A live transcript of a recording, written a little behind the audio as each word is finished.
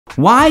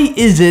Why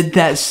is it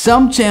that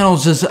some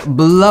channels just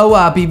blow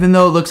up even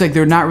though it looks like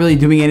they're not really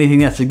doing anything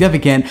that's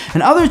significant,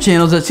 and other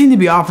channels that seem to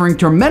be offering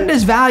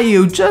tremendous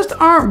value just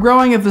aren't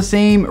growing at the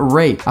same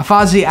rate?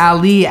 Afazi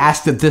Ali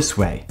asked it this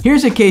way.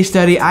 Here's a case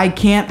study I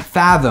can't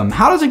fathom.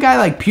 How does a guy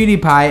like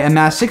PewDiePie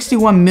amass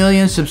 61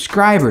 million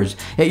subscribers,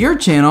 yet your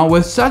channel,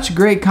 with such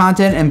great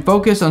content and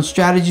focus on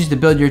strategies to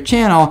build your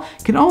channel,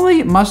 can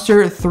only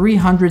muster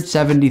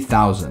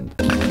 370,000?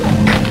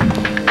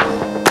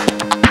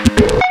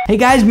 Hey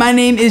guys, my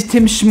name is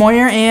Tim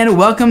Schmoyer and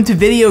welcome to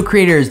Video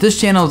Creators.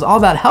 This channel is all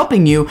about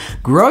helping you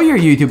grow your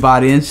YouTube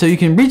audience so you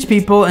can reach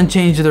people and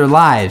change their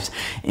lives.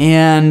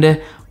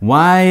 And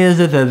why is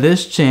it that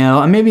this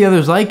channel, and maybe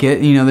others like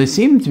it, you know, they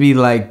seem to be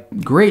like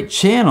great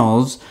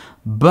channels,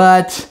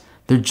 but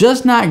they're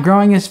just not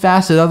growing as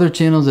fast as other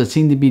channels that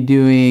seem to be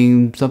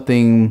doing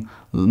something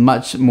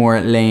much more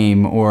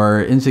lame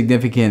or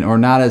insignificant or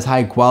not as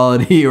high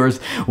quality? Or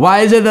why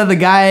is it that the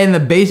guy in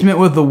the basement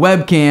with the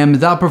webcam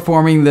is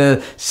outperforming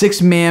the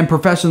 6-man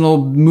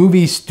professional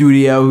movie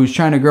studio who's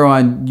trying to grow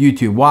on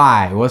YouTube?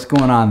 Why? What's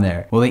going on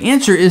there? Well, the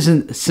answer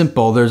isn't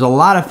simple. There's a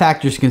lot of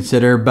factors to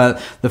consider, but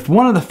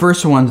one of the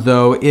first ones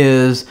though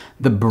is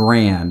the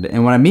brand.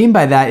 And what I mean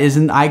by that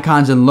isn't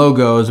icons and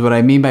logos. What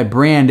I mean by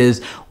brand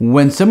is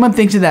when someone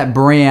thinks of that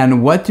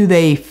brand, what do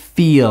they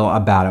feel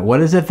about it?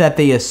 What is it that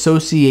they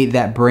associate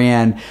that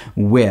brand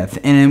with?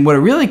 And what it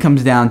really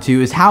comes down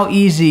to is how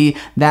easy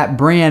that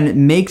brand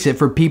makes it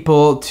for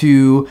people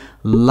to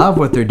love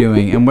what they're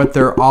doing and what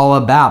they're all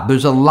about.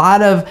 There's a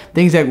lot of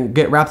things that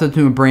get wrapped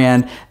into a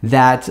brand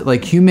that,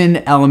 like, human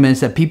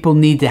elements that people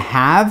need to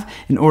have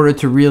in order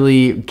to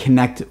really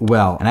connect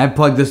well. And I've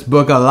plugged this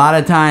book a lot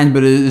of times,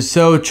 but it is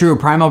so true.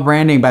 Primal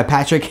Branding by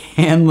Patrick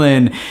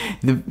Hanlon.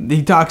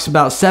 He talks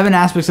about 7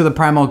 aspects of the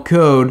primal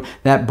code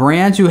that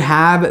brands who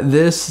have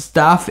this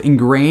stuff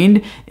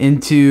ingrained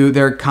into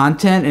their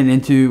content and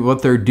into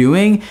what they're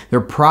doing,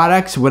 their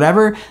products,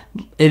 whatever,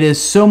 it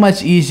is so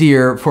much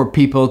easier for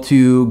people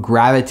to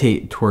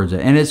gravitate towards it.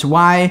 And it's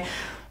why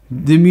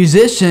the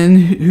musician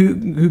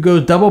who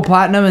goes double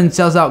platinum and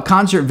sells out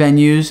concert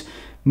venues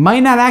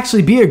might not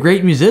actually be a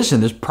great musician.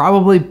 There's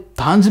probably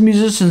tons of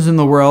musicians in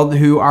the world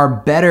who are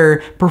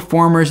better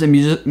performers and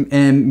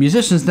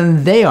musicians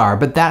than they are,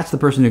 but that's the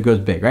person who goes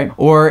big, right?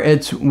 Or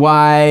it's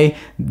why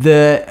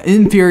the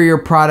inferior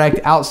product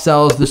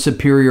outsells the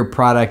superior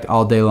product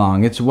all day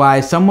long. It's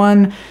why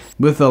someone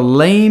with a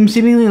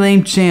seemingly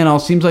lame channel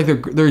seems like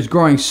they're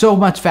growing so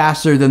much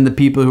faster than the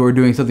people who are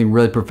doing something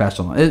really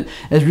professional.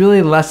 It's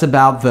really less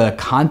about the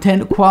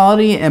content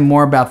quality and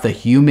more about the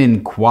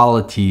human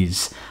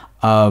qualities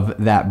of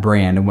that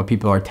brand and what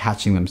people are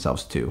attaching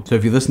themselves to. So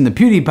if you listen to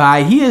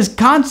PewDiePie, he is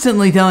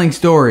constantly telling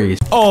stories.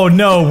 Oh,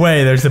 no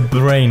way, there's a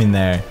brain in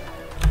there.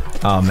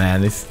 Oh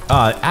man, this,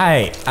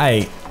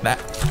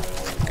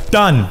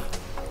 done.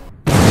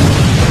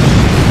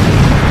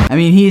 I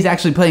mean, he's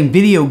actually playing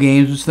video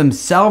games, which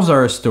themselves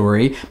are a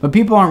story, but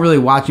people aren't really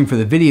watching for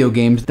the video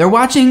games. They're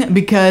watching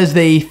because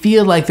they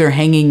feel like they're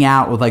hanging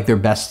out with like their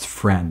best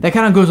friend. That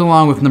kind of goes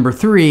along with number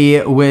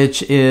 3,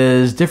 which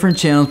is different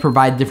channels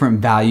provide different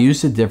values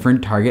to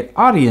different target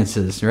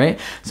audiences, right?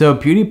 So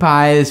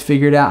PewDiePie has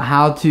figured out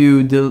how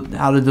to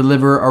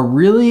deliver a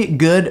really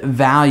good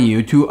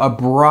value to a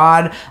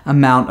broad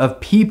amount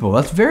of people.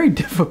 That's very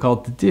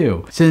difficult to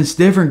do. Since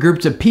different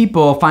groups of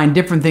people find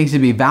different things to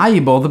be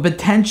valuable, the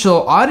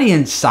potential audience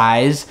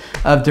size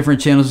of different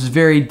channels is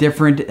very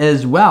different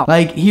as well.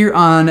 Like here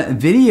on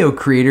Video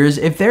Creators,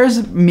 if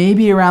there's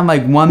maybe around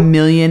like 1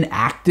 million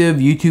active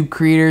YouTube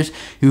creators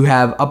who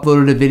have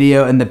uploaded a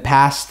video in the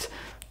past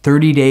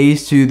 30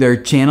 days to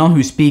their channel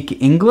who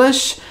speak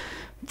English,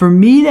 for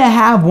me to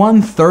have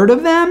 1/3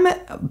 of them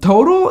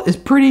total is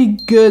pretty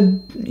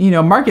good, you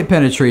know, market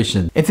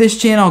penetration. If this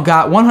channel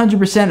got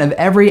 100% of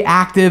every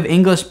active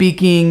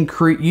English-speaking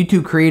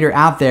YouTube creator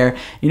out there,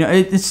 you know,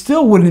 it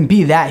still wouldn't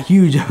be that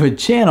huge of a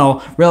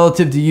channel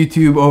relative to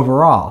YouTube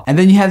overall. And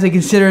then you have to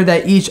consider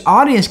that each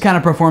audience kind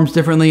of performs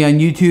differently on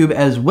YouTube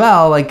as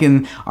well. Like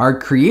in our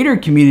creator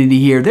community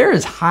here, there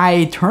is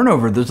high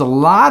turnover. There's a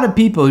lot of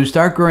people who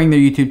start growing their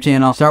YouTube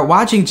channel, start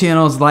watching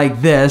channels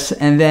like this,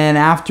 and then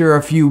after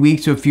a few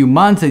weeks to a few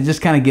months, they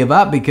just kind of give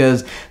up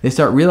because they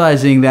start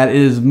realizing that it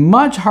is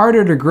much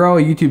harder to grow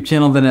a YouTube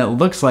channel than it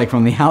looks like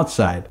from the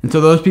outside. And so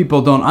those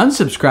people don't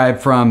unsubscribe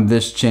from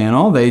this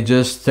channel. They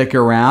just stick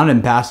around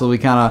and passively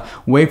kind of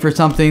wait for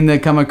something to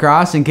come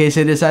across in case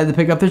they decide to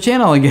pick up their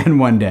channel again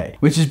one day,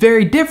 which is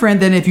very different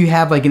than if you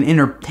have like an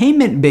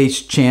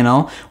entertainment-based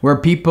channel where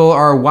people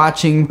are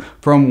watching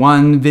from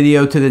one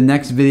video to the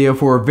next video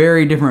for a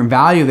very different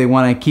value they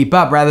want to keep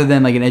up, rather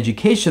than like an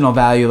educational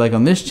value like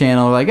on this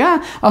channel. Like,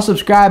 I'll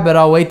subscribe, but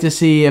I'll wait to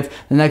see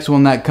if the next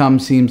one that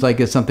comes seems like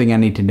it's something I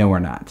need to know or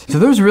not. So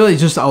there's really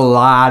just a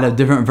lot of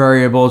different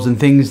variables and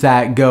things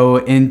that go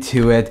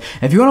into it.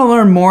 If you want to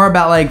learn more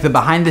about like the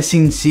behind the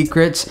scenes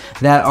secrets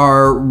that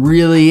are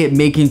really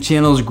making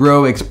channels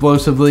grow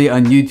explosively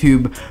on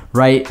YouTube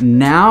right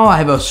now, I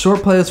have a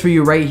short playlist for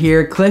you right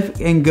here. Click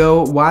and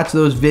go watch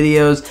those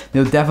videos.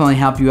 They'll definitely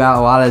help you out.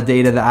 A lot of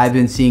data that I've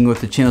been seeing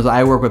with the channels that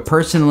I work with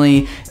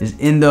personally is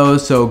in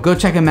those, so go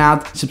check them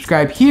out.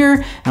 Subscribe here,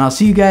 and I'll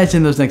see you guys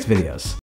in those next videos.